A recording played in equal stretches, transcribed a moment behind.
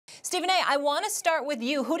Stephen A., I want to start with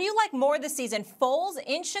you. Who do you like more this season, Foles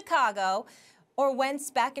in Chicago or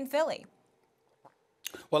Wentz back in Philly?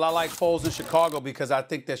 Well, I like Foles in Chicago because I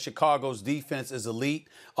think that Chicago's defense is elite,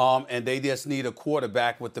 and they just need a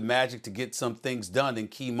quarterback with the magic to get some things done in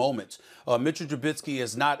key moments. Mitchell Trubisky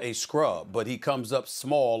is not a scrub, but he comes up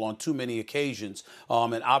small on too many occasions,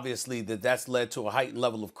 and obviously that's led to a heightened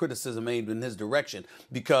level of criticism aimed in his direction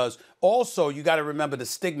because also you got to remember the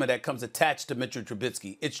stigma that comes attached to Mitchell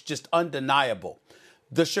Trubisky. It's just undeniable.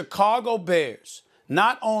 The Chicago Bears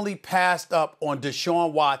not only passed up on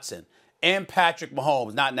Deshaun Watson and Patrick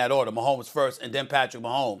Mahomes, not in that order, Mahomes first and then Patrick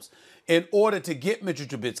Mahomes, in order to get Mitchell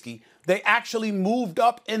Trubisky, they actually moved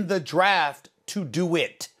up in the draft to do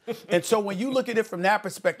it. And so when you look at it from that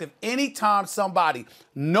perspective, anytime somebody,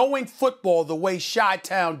 knowing football the way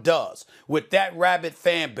Chi-Town does with that rabid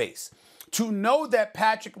fan base, to know that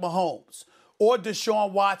Patrick Mahomes or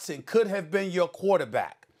Deshaun Watson could have been your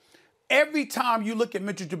quarterback, every time you look at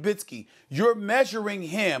Mitchell Trubisky, you're measuring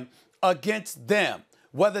him against them.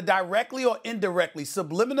 Whether directly or indirectly,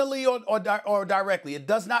 subliminally or directly, it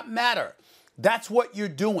does not matter. That's what you're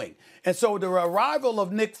doing. And so the arrival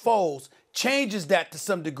of Nick Foles changes that to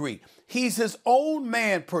some degree. He's his own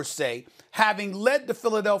man, per se, having led the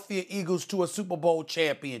Philadelphia Eagles to a Super Bowl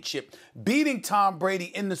championship, beating Tom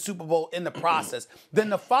Brady in the Super Bowl in the process. Then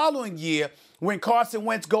the following year, when Carson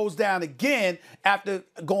Wentz goes down again after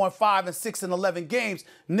going 5 and 6 and 11 games,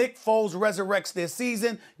 Nick Foles resurrects their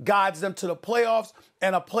season, guides them to the playoffs,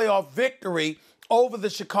 and a playoff victory over the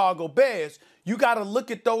Chicago Bears. You got to look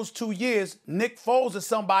at those 2 years. Nick Foles is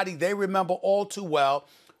somebody they remember all too well.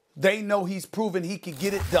 They know he's proven he can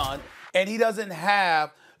get it done, and he doesn't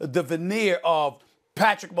have the veneer of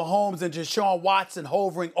Patrick Mahomes and Deshaun Watson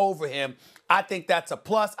hovering over him. I think that's a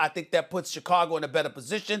plus. I think that puts Chicago in a better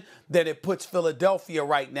position than it puts Philadelphia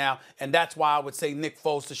right now, and that's why I would say Nick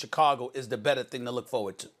Foles to Chicago is the better thing to look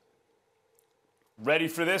forward to. Ready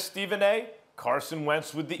for this, Stephen A.? Carson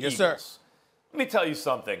Wentz with the Eagles. Sir. Let me tell you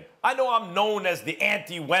something. I know I'm known as the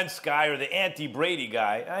anti-Wentz guy or the anti-Brady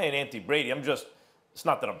guy. I ain't anti-Brady. It's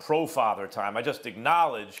not that I'm pro-Father Time. I just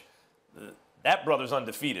acknowledge that brother's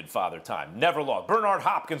undefeated, Father Time. Never lost. Bernard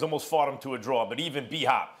Hopkins almost fought him to a draw, but even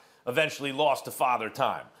B-Hop eventually lost to Father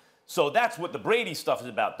Time. So that's what the Brady stuff is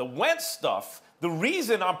about. The Wentz stuff, the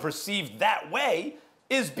reason I'm perceived that way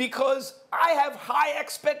is because I have high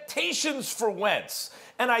expectations for Wentz.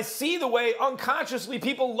 And I see the way unconsciously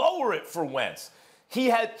people lower it for Wentz. He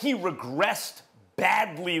regressed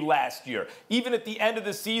badly last year. Even at the end of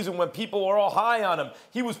the season when people were all high on him,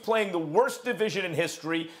 he was playing the worst division in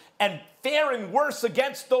history and faring worse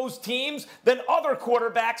against those teams than other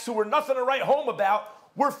quarterbacks who were nothing to write home about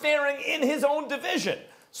were faring in his own division.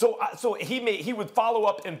 So he would follow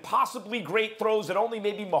up impossibly great throws that only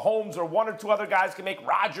maybe Mahomes or one or two other guys can make,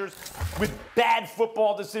 Rodgers, with bad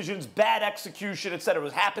football decisions, bad execution, etc. It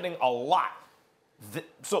was happening a lot.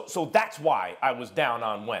 So that's why I was down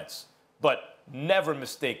on Wentz. But never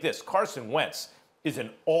mistake this. Carson Wentz is an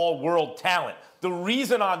all-world talent. The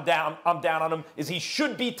reason I'm down on him is he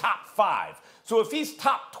should be top 5. So if he's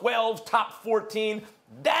top 12, top 14,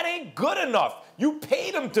 that ain't good enough. You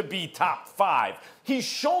paid him to be top 5. He's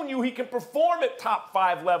shown you he can perform at top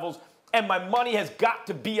 5 levels, and my money has got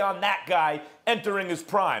to be on that guy entering his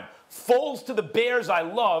prime. Foles to the Bears I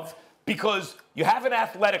love because you have an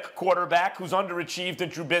athletic quarterback who's underachieved in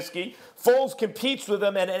Trubisky. Foles competes with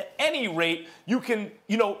him, and at any rate, you can,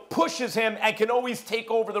 pushes him and can always take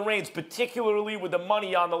over the reins, particularly with the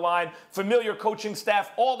money on the line, familiar coaching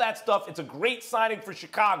staff, all that stuff. It's a great signing for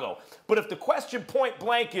Chicago. But if the question point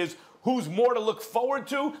blank is, who's more to look forward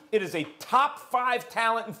to? It is a top 5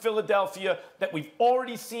 talent in Philadelphia that we've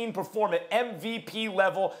already seen perform at MVP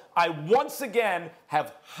level. I once again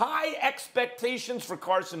have high expectations for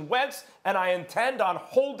Carson Wentz, and I intend on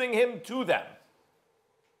holding him to them.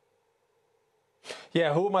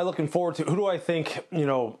 Yeah, who am I looking forward to? Who do I think,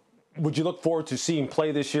 would you look forward to seeing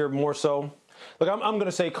play this year more so? Look, I'm going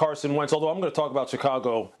to say Carson Wentz, although I'm going to talk about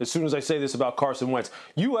Chicago as soon as I say this about Carson Wentz.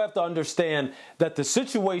 You have to understand that the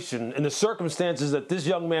situation and the circumstances that this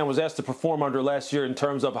young man was asked to perform under last year in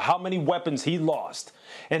terms of how many weapons he lost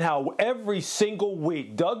and how every single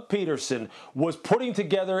week Doug Peterson was putting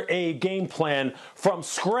together a game plan from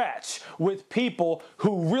scratch with people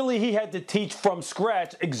who really he had to teach from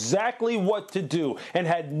scratch exactly what to do and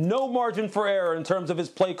had no margin for error in terms of his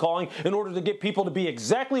play calling in order to get people to be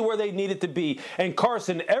exactly where they needed to be. And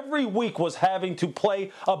Carson every week was having to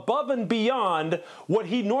play above and beyond what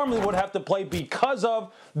he normally would have to play because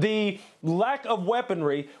of the lack of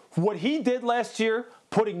weaponry. What he did last year,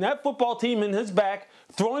 putting that football team in his back,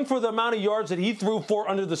 throwing for the amount of yards that he threw for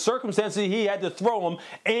under the circumstances he had to throw them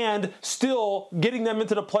and still getting them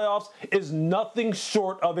into the playoffs is nothing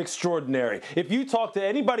short of extraordinary. If you talk to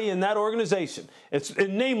anybody in that organization,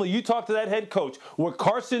 and namely you talk to that head coach, what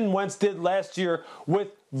Carson Wentz did last year with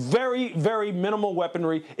very, very minimal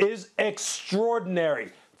weaponry is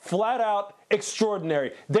extraordinary. Flat out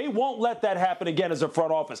extraordinary. They won't let that happen again as a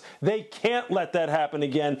front office. They can't let that happen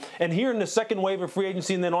again. And here in the second wave of free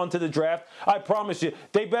agency and then on to the draft, I promise you,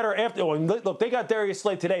 they better look, they got Darius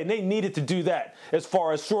Slay today, and they needed to do that as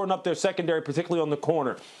far as shoring up their secondary, particularly on the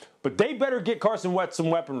corner. But they better get Carson Wentz some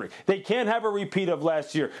weaponry. They can't have a repeat of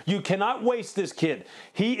last year. You cannot waste this kid.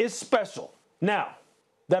 He is special. Now,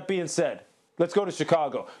 that being said, let's go to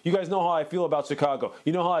Chicago. You guys know how I feel about Chicago.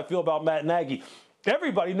 You know how I feel about Matt Nagy.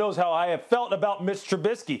 Everybody knows how I have felt about Mitch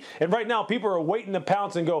Trubisky. And right now, people are waiting to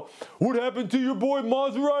pounce and go, what happened to your boy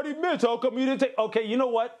Maserati Mitch? How come you didn't take... Okay, you know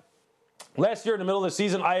what? Last year in the middle of the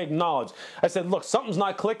season, I acknowledged. I said, look, something's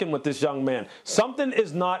not clicking with this young man. Something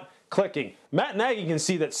is not clicking. Matt Nagy can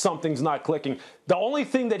see that something's not clicking. The only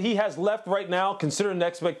thing that he has left right now, considering the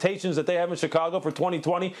expectations that they have in Chicago for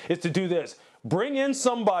 2020, is to do this. Bring in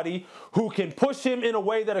somebody who can push him in a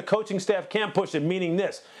way that a coaching staff can't push him, meaning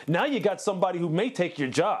this. Now you got somebody who may take your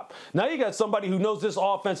job. Now you got somebody who knows this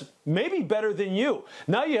offense maybe better than you.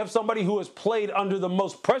 Now you have somebody who has played under the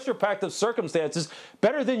most pressure-packed of circumstances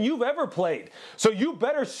better than you've ever played. So you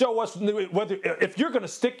better show us whether if you're going to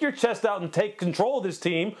stick your chest out and take control of this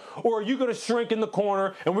team, or are you going to shrink in the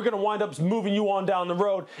corner and we're going to wind up moving you on down the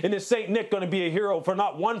road, and is St. Nick going to be a hero for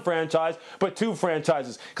not one franchise but two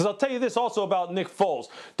franchises? Because I'll tell you this also about Nick Foles.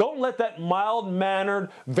 Don't let that mild-mannered,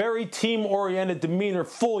 very team-oriented demeanor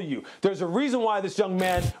fool you. There's a reason why this young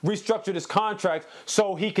man restructured his contract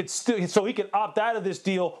so he could opt out of this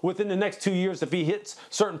deal within the next 2 years if he hits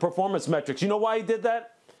certain performance metrics. You know why he did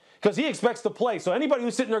that? Because he expects to play. So anybody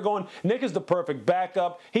who's sitting there going, Nick is the perfect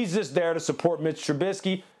backup, he's just there to support Mitch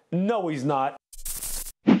Trubisky. No, he's not.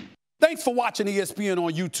 Thanks for watching ESPN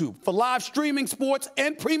on YouTube. For live streaming, sports,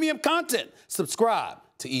 and premium content, subscribe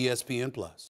to ESPN+.